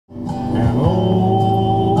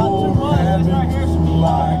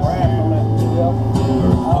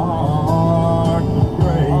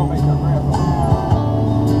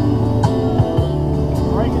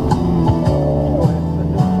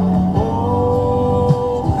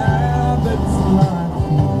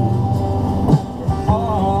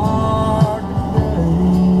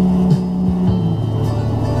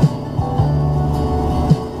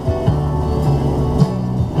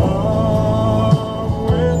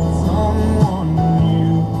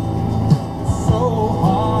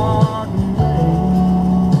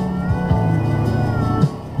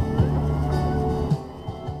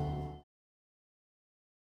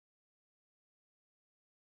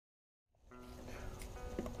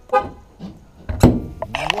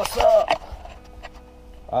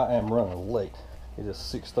I am running late. It is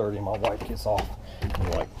 6:30. My wife gets off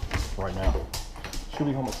like right now. She'll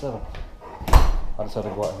be home at 7. I just had to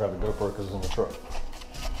go out and grab the GoPro because it's in the truck.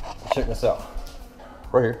 Check this out.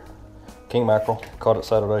 Right here, king mackerel, caught it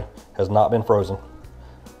Saturday, has not been frozen.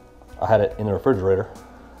 I had it in the refrigerator.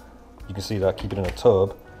 You can see that I keep it in a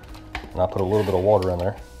tub, and I put a little bit of water in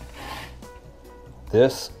there.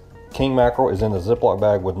 This king mackerel is in the Ziploc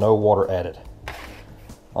bag with no water added.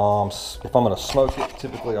 If I'm gonna smoke it,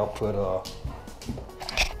 typically I'll put a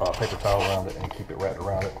paper towel around it and keep it wrapped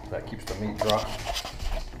around it. That keeps the meat dry.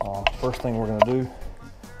 First thing we're gonna do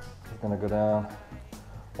is gonna go down,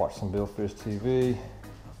 watch some Billfish TV,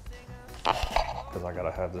 because I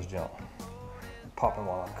gotta have this junk popping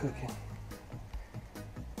while I'm cooking.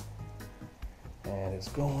 And it's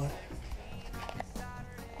going.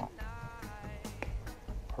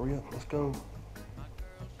 Hurry up, let's go.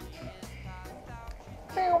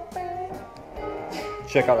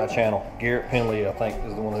 Check out that channel. Garrett Penley, I think,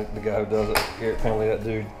 is the guy who does it. Garrett Penley, that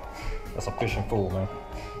dude. That's a fishing fool, man.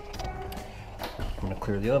 I'm gonna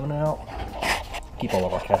clear the oven out. Keep all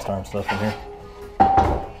of our cast iron stuff in here.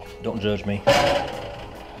 Don't judge me.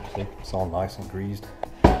 See, it's all nice and greased.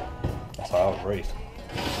 That's how I was raised.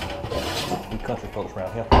 We country folks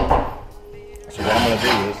around here. So what I'm gonna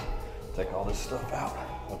do is take all this stuff out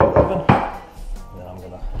of the oven, and then I'm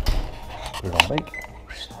gonna put it on bake.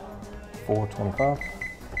 425.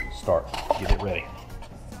 Start. Get it ready.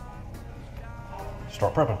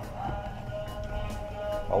 Start prepping.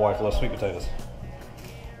 My wife loves sweet potatoes.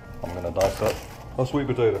 I'm gonna dice up a sweet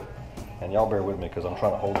potato, and y'all bear with me because I'm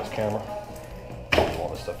trying to hold this camera and do all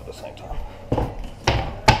this stuff at the same time.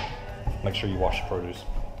 Make sure you wash the produce.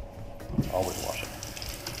 Always wash it.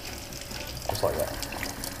 Just like that.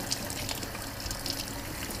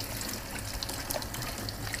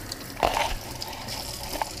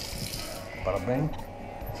 Bada bing,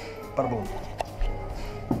 bada boom.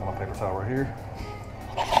 My paper towel right here.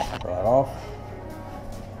 Dry it off.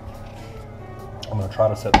 I'm gonna try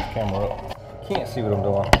to set this camera up. Can't see what I'm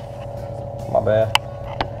doing. My bad.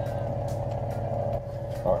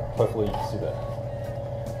 All right, hopefully you can see that.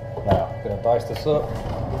 Now, I'm gonna dice this up.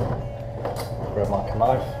 Grab my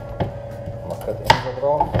knife. I'm gonna cut the ends of it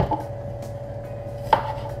off.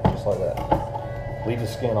 Just like that. Leave the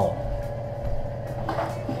skin on.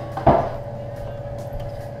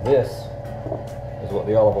 This is what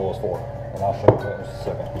the olive oil is for, and I'll show you that in just a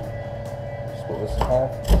second. Split this in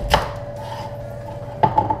half.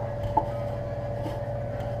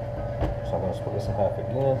 So I'm going to split this in half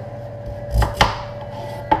again.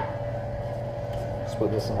 Split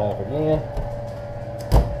this in half again.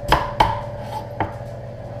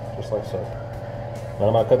 Just like so. Now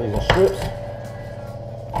I'm going to cut these in strips.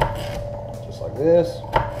 Just like this.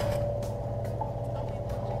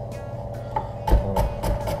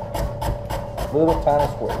 Little tiny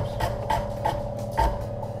squares.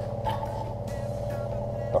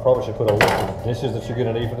 I probably should put a list of the dishes that you're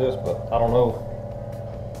gonna need for this, but I don't know.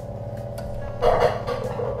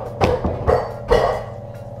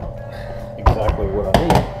 Exactly what I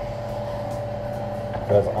need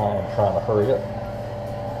because I am trying to hurry up.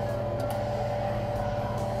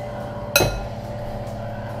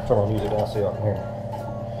 Turn my music down so y'all can hear me.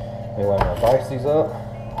 Anyway, I'm gonna dice these up.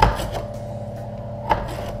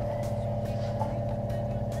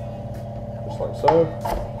 Like so,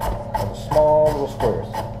 and the small little squares.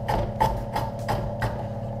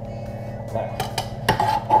 Now,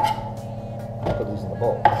 put these in the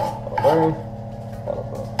bowl.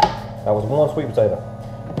 That was one sweet potato.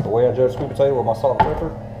 The way I judge sweet potato with my salt and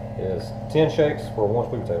pepper is 10 shakes for one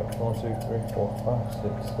sweet potato. 1, 2, 3, 4, 5,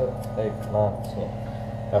 6, 7, 8, 9,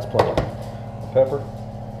 10. That's plenty. The pepper.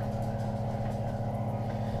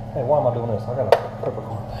 Hey, why am I doing this? I got a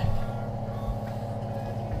peppercorn thing.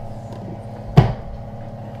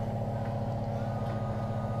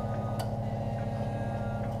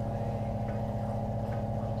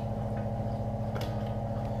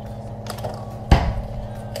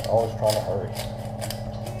 Always trying to hurry.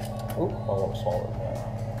 Ooh, I want to swallow it now.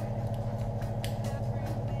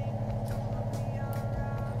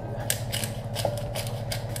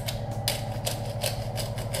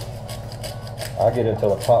 I get it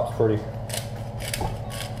until the top's pretty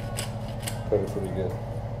good.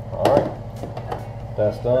 Alright,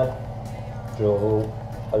 that's done. Drill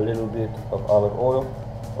a little bit of olive oil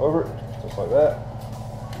over it, just like that.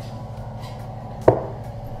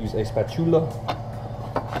 Use a spatula.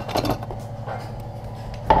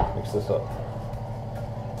 Mix this up,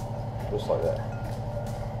 just like that.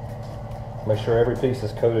 Make sure every piece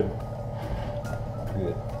is coated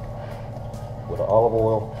good with the olive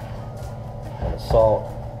oil and the salt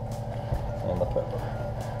and the pepper.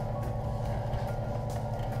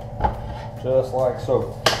 Just like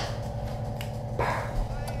so.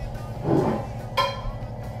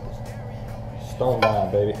 Stone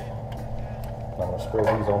line, baby. I'm gonna spread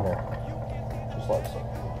these on here, just like so.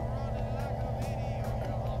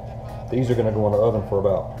 These are gonna go in the oven for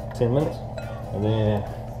about 10 minutes, and then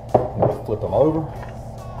I'm gonna flip them over.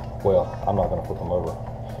 Well, I'm not gonna flip them over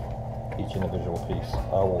each individual piece.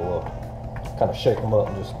 I will kind of shake them up,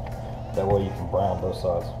 and just that way you can brown both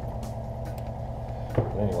sides.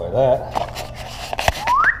 But anyway, that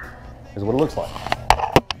is what it looks like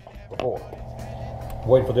before.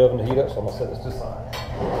 Waiting for the oven to heat up, so I'm gonna set this to the side.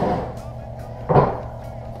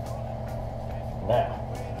 Now,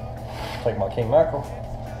 take my king mackerel,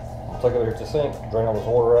 I'm gonna take it over here to the sink, drain all this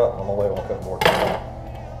water out, and I'm gonna lay it on the cutting board.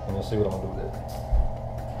 And you'll see what I'm gonna do with it.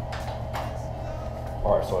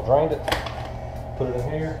 Alright, so I drained it, put it in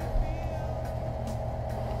here.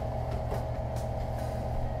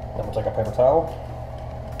 Then I'm gonna take a paper towel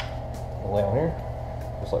and lay on here,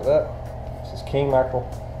 just like that. This is king mackerel,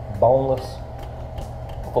 boneless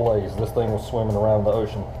fillets. This thing was swimming around the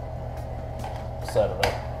ocean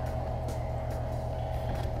Saturday.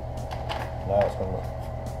 Now it's going to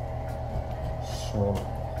swim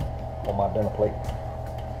on my dinner plate.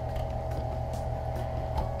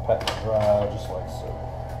 Pat it dry just like so.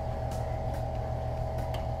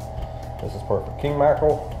 This is perfect. King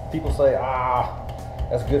mackerel, people say,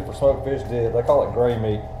 that's good for smoked fish dip. They call it gray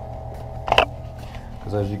meat.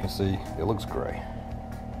 Because as you can see, it looks gray.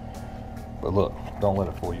 But look, don't let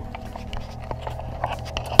it fool you.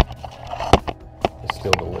 It's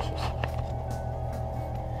still delicious.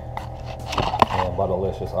 And by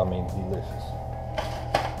delicious, I mean delicious.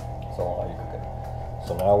 That's all how you cook it.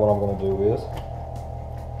 So now what I'm going to do is,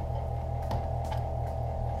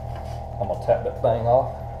 I'm going to tap that thing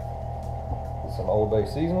off with some Old Bay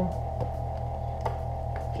seasoning.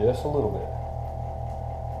 Just a little bit.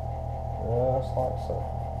 Just like so.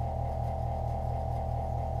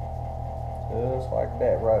 Just like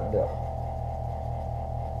that right there.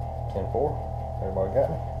 10-4. Everybody got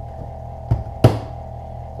me?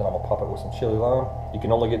 Then I'm going to pop it with some chili lime. You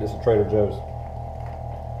can only get this at Trader Joe's.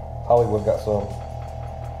 Hollywood got some.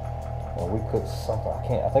 Well, we cooked something.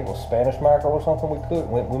 I think it was Spanish mackerel or something we cooked.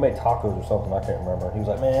 We made tacos or something. I can't remember. He was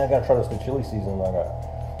like, man, I got to try this new chili seasoning I got.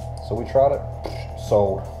 So we tried it.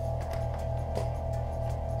 Sold.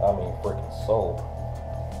 I mean, freaking sold.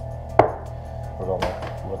 Put it on there.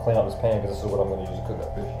 I'm going to clean out this pan because this is what I'm going to use to cook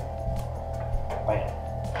that fish. Bam.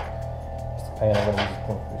 It's the pan I'm going to use to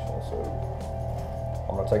cook fish in. So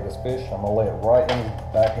I'm going to take this fish, I'm going to lay it right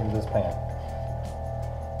back into this pan.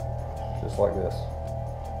 Just like this.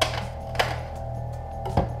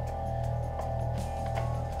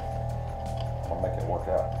 I'll make it work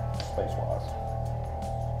out space-wise.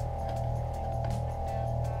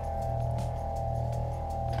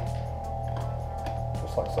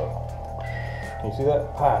 Just like so. Can you see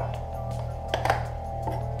that? Pie.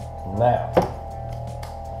 Now,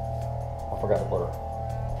 I forgot the butter.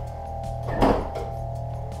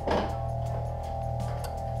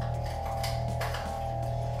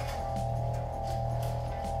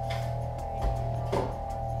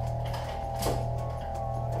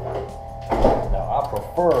 Now, I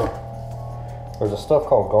prefer, there's a stuff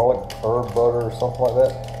called garlic herb butter or something like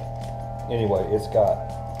that. Anyway, it's got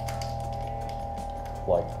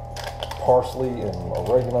like parsley and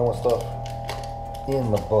oregano and stuff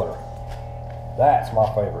in the butter. That's my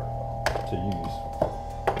favorite to use.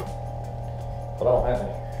 But I don't have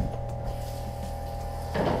any.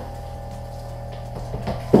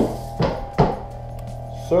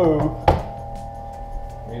 So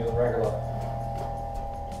I'm using regular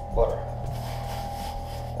butter.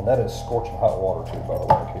 And that is scorching hot water too, by the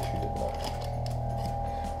way, in case you didn't know.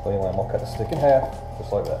 But anyway, I'm gonna cut the stick in half,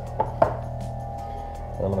 just like that.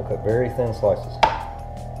 And I'm going to cut very thin slices.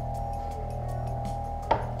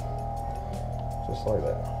 Just like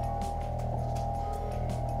that.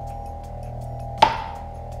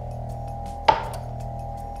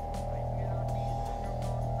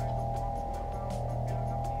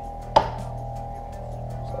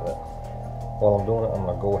 Just like that. While I'm doing it, I'm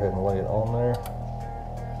going to go ahead and lay it on there.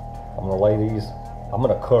 I'm going to lay these, I'm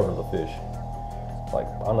going to cover the fish. Like,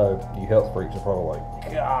 I know you health freaks are probably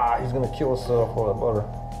like, God, he's going to kill himself for that butter.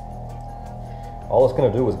 All it's going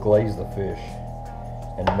to do is glaze the fish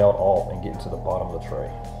and melt off and get into the bottom of the tray.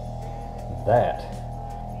 That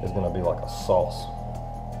is going to be like a sauce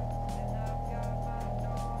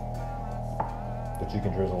that you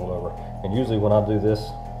can drizzle it over. And usually when I do this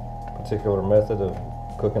particular method of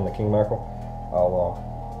cooking the king mackerel,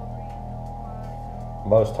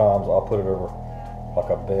 most times I'll put it over like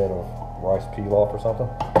a bed of rice pilaf or something,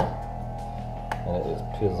 and it is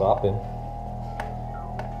pizzopping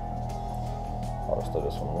Let's throw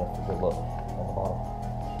this one in there for good luck on the bottom.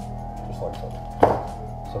 Just like so.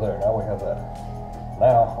 So there, now we have that.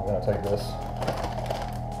 Now I'm gonna take this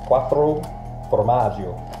Quattro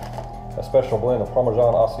Formaggio, a special blend of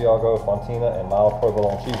Parmesan, Asiago, Fontina, and mild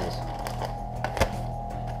provolone cheeses.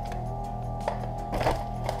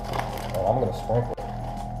 And I'm gonna sprinkle it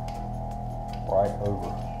right over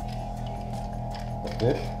the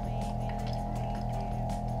fish.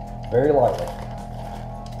 Very lightly.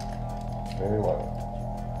 Very lightly.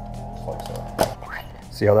 Just like so.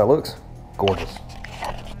 See how that looks? Gorgeous.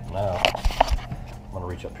 Now, I'm gonna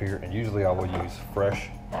reach up here, and usually I will use fresh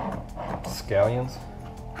scallions.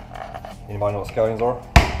 Anybody know what scallions are?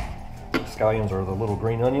 Scallions are the little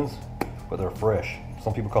green onions, but they're fresh.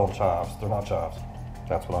 Some people call them chives. They're not chives.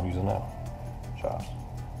 That's what I'm using now. Chives.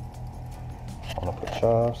 I'm gonna put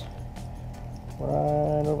chives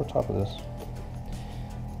right over top of this.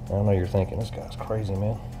 I know you're thinking, this guy's crazy,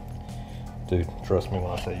 man. Dude, trust me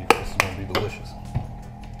when I tell you, this is gonna be delicious.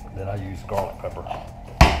 Then I use garlic pepper.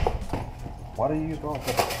 Why do you use garlic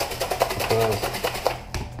pepper? Because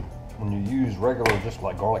when you use regular, just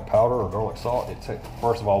like garlic powder or garlic salt,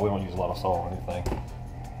 first of all, we don't use a lot of salt or anything.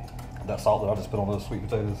 That salt that I just put on those sweet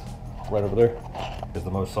potatoes right over there is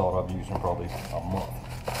the most salt I've used in probably a month.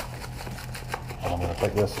 And I'm gonna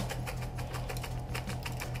take this,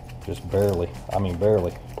 just barely, I mean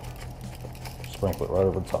barely, sprinkle it right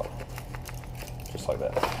over the top. Just like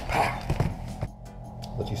that.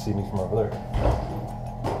 Let you see me from over there.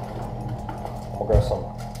 I'm gonna grab some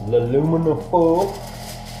aluminum foil.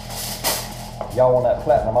 Y'all on that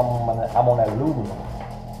platinum, I'm on that aluminum.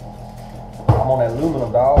 I'm on that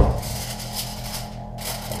aluminum, dog.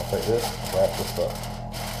 I'm gonna take this, wrap this up.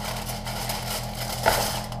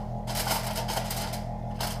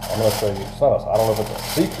 I'm gonna show you, I don't know if it's a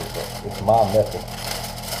secret, but it's my method.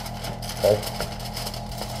 Okay?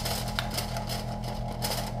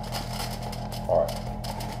 Alright.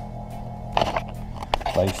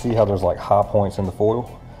 Now you see how there's like high points in the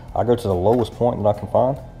foil? I go to the lowest point that I can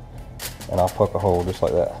find, and I'll poke a hole just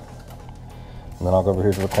like that. And then I'll go over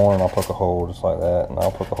here to the corner and I'll poke a hole just like that, and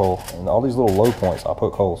I'll poke a hole. And all these little low points, I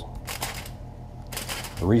poke holes.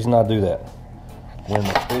 The reason I do that, when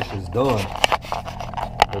the fish is done,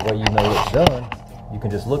 the way you know it's done, you can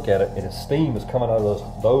just look at it and its steam is coming out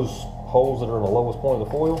of those holes that are in the lowest point of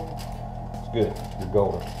the foil. It's good, you're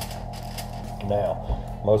golden.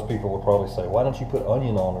 Now, most people would probably say, why don't you put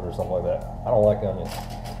onion on it or something like that? I don't like onion.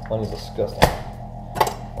 Onion's disgusting.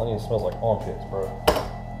 Onion smells like armpits, bro.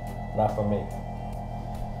 Not for me.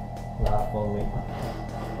 Not for me.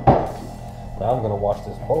 Now I'm gonna wash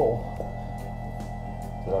this bowl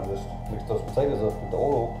that I just mixed those potatoes up with the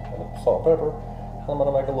oil and the salt and pepper. I'm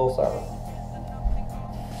gonna make a little salad.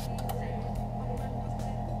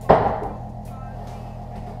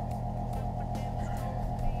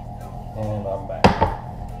 And I'm back.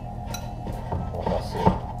 Like I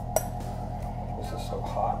said, this is so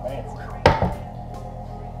hot, man.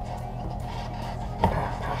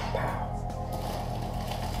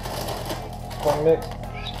 Spring mix.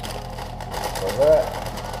 Like that.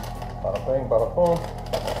 Bada bing, bada boom.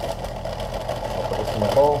 I'll put this in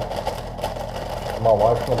my bowl. My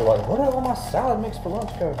wife's gonna be like, where did all my salad mix for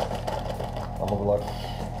lunch go? I'm gonna be like,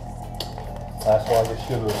 that's why I get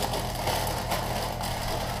sugar.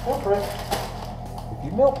 Meal prep. If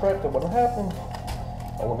you meal prepped, it wouldn't happen.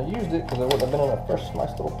 I wouldn't have used it because it wouldn't have been in a fresh,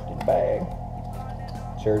 nice little pretty bag.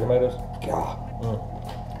 Cherry tomatoes. God.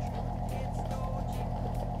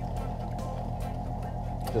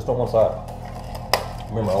 Just on one side.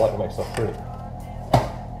 Remember, I like to make stuff pretty.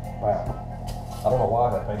 Wow. I don't know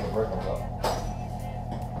why that thing is breaking up.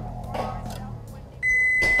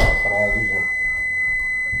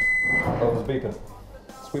 Oh, it's beeping.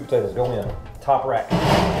 Sweet potatoes go in. Top rack.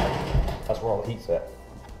 That's where all the heat's at.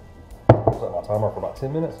 Set my timer for about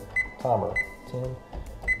 10 minutes. Timer, 10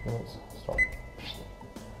 minutes, start.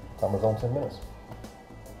 Timer's on 10 minutes.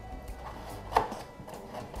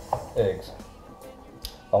 Eggs.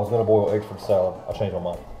 I was gonna boil eggs for the salad. I changed my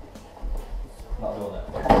mind. Not doing that.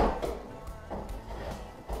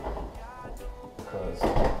 Because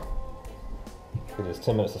it is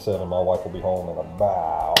 10 minutes to 7. My wife will be home in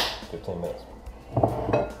about 15 minutes.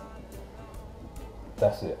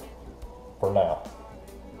 That's it for now.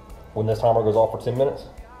 When this timer goes off for 10 minutes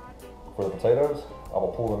for the potatoes, I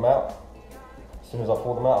will pull them out. As soon as I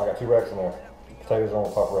pull them out, I got 2 racks in there. Potatoes are on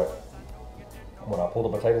the top rack. When I pull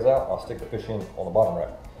the potatoes out, I'll stick the fish in on the bottom rack.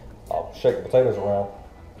 I'll shake the potatoes around,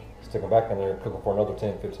 stick them back in there, cook them for another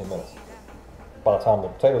 10-15 minutes. By the time the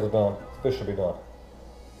potatoes are done, the fish should be done.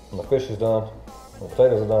 When the fish is done, when the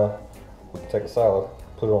potatoes are done, we can take the salad,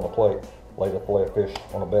 put it on a plate, lay the fillet of fish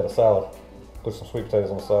on a bed of salad, Put some sweet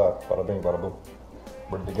potatoes on the side. Bada bing, bada boom.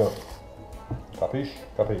 Ready to go. Capiche?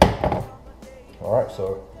 Capiche. Alright,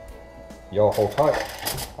 so y'all hold tight.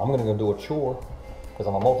 I'm gonna go do a chore because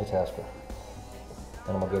I'm a multitasker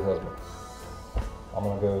and I'm a good husband. I'm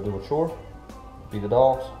gonna go do a chore, feed the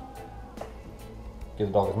dogs, give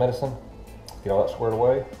the dog his medicine, get all that squared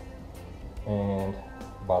away, and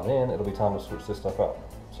by then it'll be time to switch this stuff out.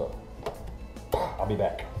 So I'll be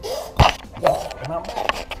back. And I'm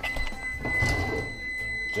back.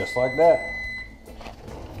 Just like that.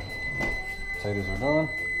 Potatoes are done.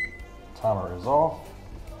 Timer is off.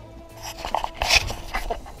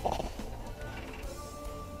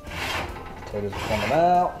 Potatoes are coming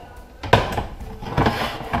out.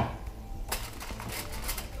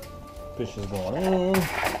 Fish is going in.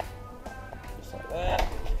 Just like that.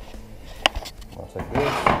 I'll take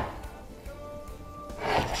this.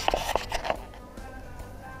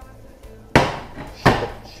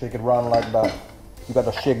 Shake it around like that. You got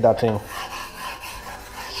to shake that thing.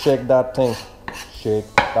 Shake that thing. Shake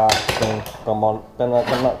that thing. Come on. Then I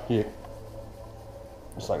cannot hit.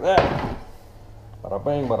 Just like that. Bada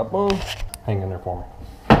bang, bada boom. Hang in there for me.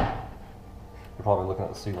 You're probably looking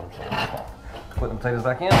at the ceiling. So put the potatoes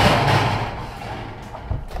back in.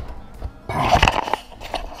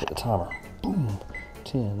 Hit the timer. Boom.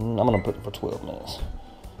 10. I'm going to put it for 12 minutes.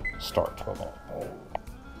 Start 12 minutes.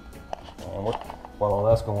 And while all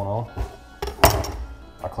that's going on,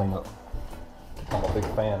 I clean up. I'm a big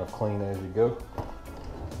fan of clean as you go.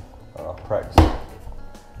 Practice it.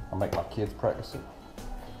 I make my kids practice it.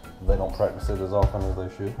 They don't practice it as often as they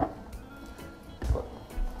should. But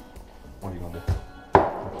what are you gonna do?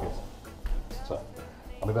 My kids. So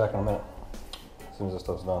I'll be back in a minute as soon as this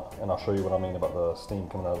stuff's done, and I'll show you what I mean about the steam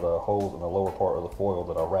coming out of the holes in the lower part of the foil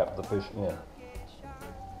that I wrapped the fish in.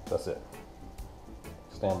 That's it.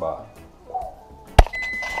 Stand by.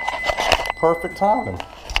 Perfect timing.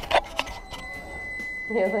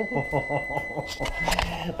 Really?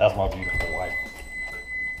 That's my beautiful wife.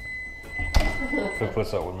 Who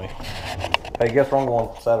puts up with me? Hey, guess where I'm going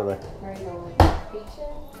Saturday? Where are you going?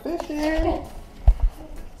 Fishing? Fishing!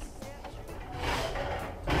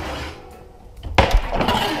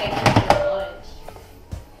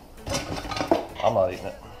 I'm not eating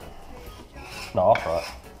it. No, I'll try it.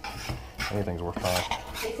 Anything's worth trying.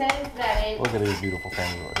 It says that it's Look at these beautiful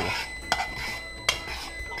things right here.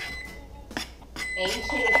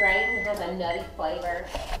 ancient grain, has a nutty flavor,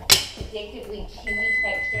 addictively chewy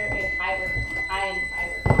texture, and high in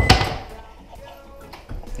fiber.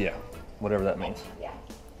 Yeah, whatever that means. Yeah.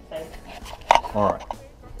 So. Alright.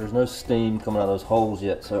 There's no steam coming out of those holes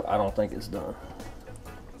yet, so I don't think it's done.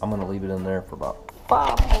 I'm going to leave it in there for about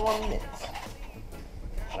 5 more minutes.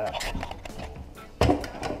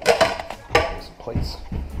 Get some plates.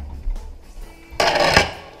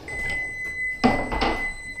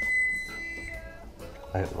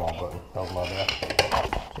 I hit the wrong button. That was my bad.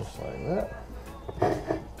 Just like that.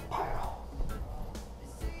 Wow.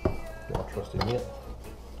 Get my trusty mitt.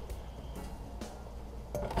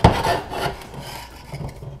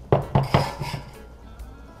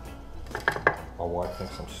 My wife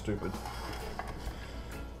thinks I'm stupid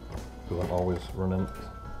because I'm always running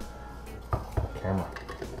the camera.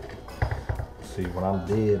 See, when I'm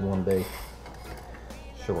dead one day,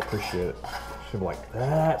 she'll appreciate it. She'll be like,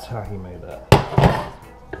 that's how he made that.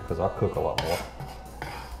 Because I cook a lot more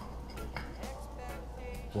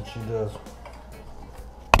than she does.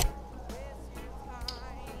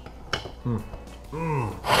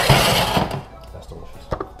 That's delicious.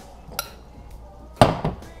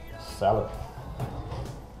 Salad.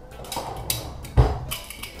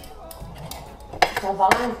 So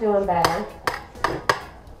Vaughn's doing better.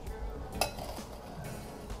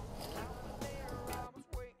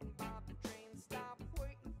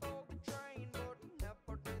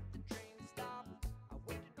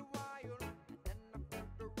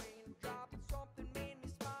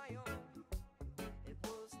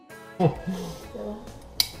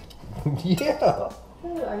 Yeah.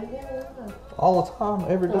 Ooh, are you there? All the time,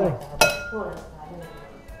 every day.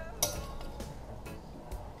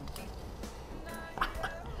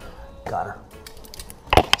 Got her.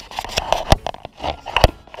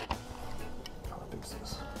 Try to fix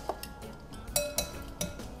this.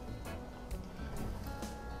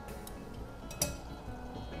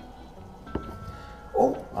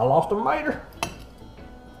 Oh, I lost a miter.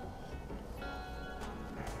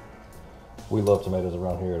 We love tomatoes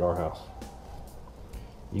around here at our house.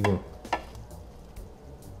 Even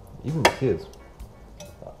the kids.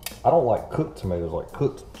 I don't like cooked tomatoes, like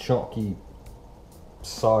cooked, chunky,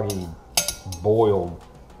 soggy, boiled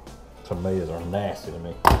tomatoes are nasty to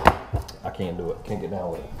me. I can't do it. Can't get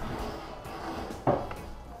down with it.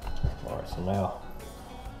 All right, so now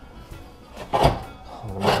I'm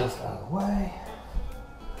gonna move this out of the way.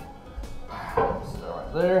 Sit that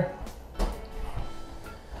right there.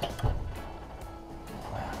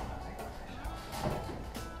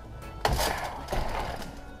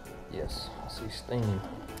 Yes, I see steam.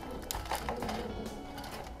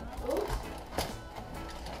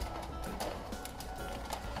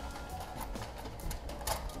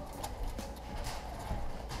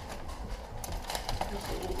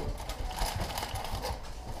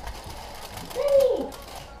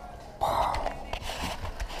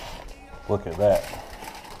 Look at that.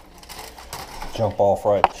 Jump off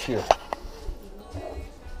right here.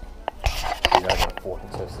 Yeah, I got a fork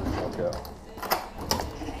and test this junk out.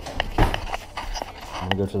 I'm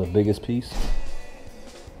gonna go to the biggest piece.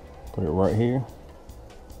 Put it right here.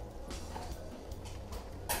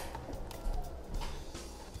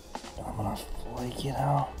 I'm gonna flake it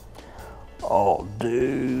out. Oh,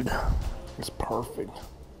 dude. It's perfect.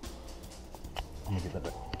 Let me get that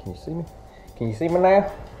back. Can you see me? Can you see me now?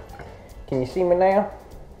 Can you see me now?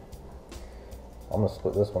 I'm gonna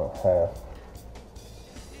split this one in half.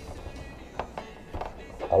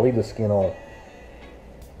 I'll leave the skin on.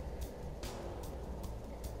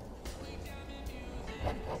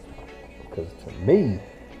 Because to me,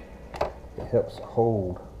 it helps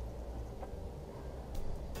hold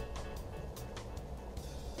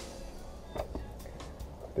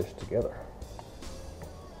the fish together.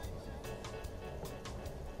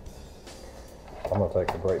 I'm gonna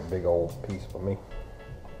take a great big old piece for me.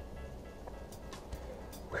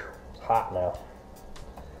 Whew, it's hot now.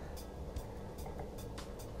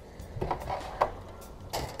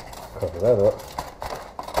 Cover that up.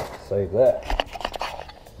 Save that.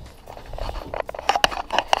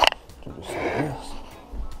 Do just like this.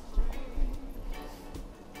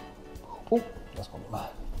 Oh, that's gonna be mine.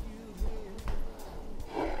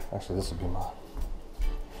 Actually, this will be mine.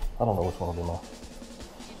 I don't know which one will be mine.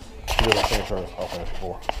 I'll finish hers. I'll finish it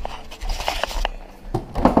for.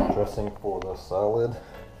 Dressing for the salad.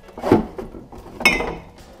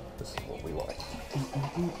 This is what we like.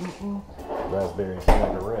 Raspberry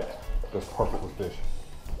vinaigrette. Goes perfect with fish.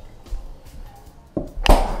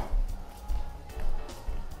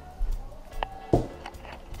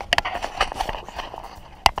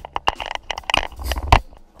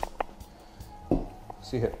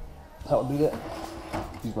 See how I do that?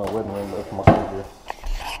 Use my wedding ring to open my cold beer.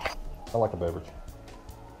 I like a beverage.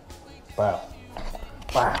 Wow.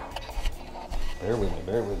 Wow. Bear with me,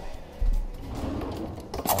 bear with me.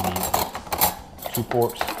 I'm using 2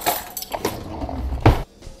 forks.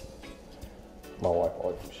 My wife,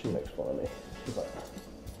 she makes fun of me. She's like,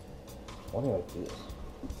 why do you like this?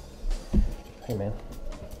 Hey man.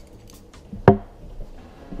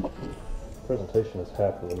 Presentation is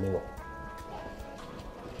half of the meal.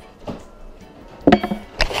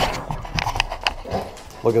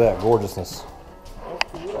 Look at that gorgeousness.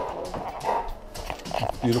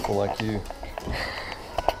 Beautiful like you.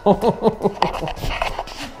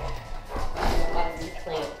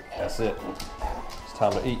 That's it. It's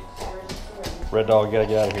time to eat. Red Dog, you gotta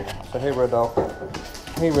get out of here. Say hey, Red Dog.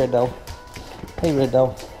 Hey, Red Dog. Hey, Red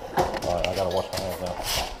Dog. Alright, I gotta wash my hands now.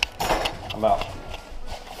 I'm out.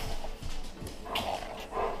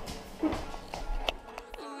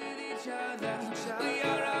 We are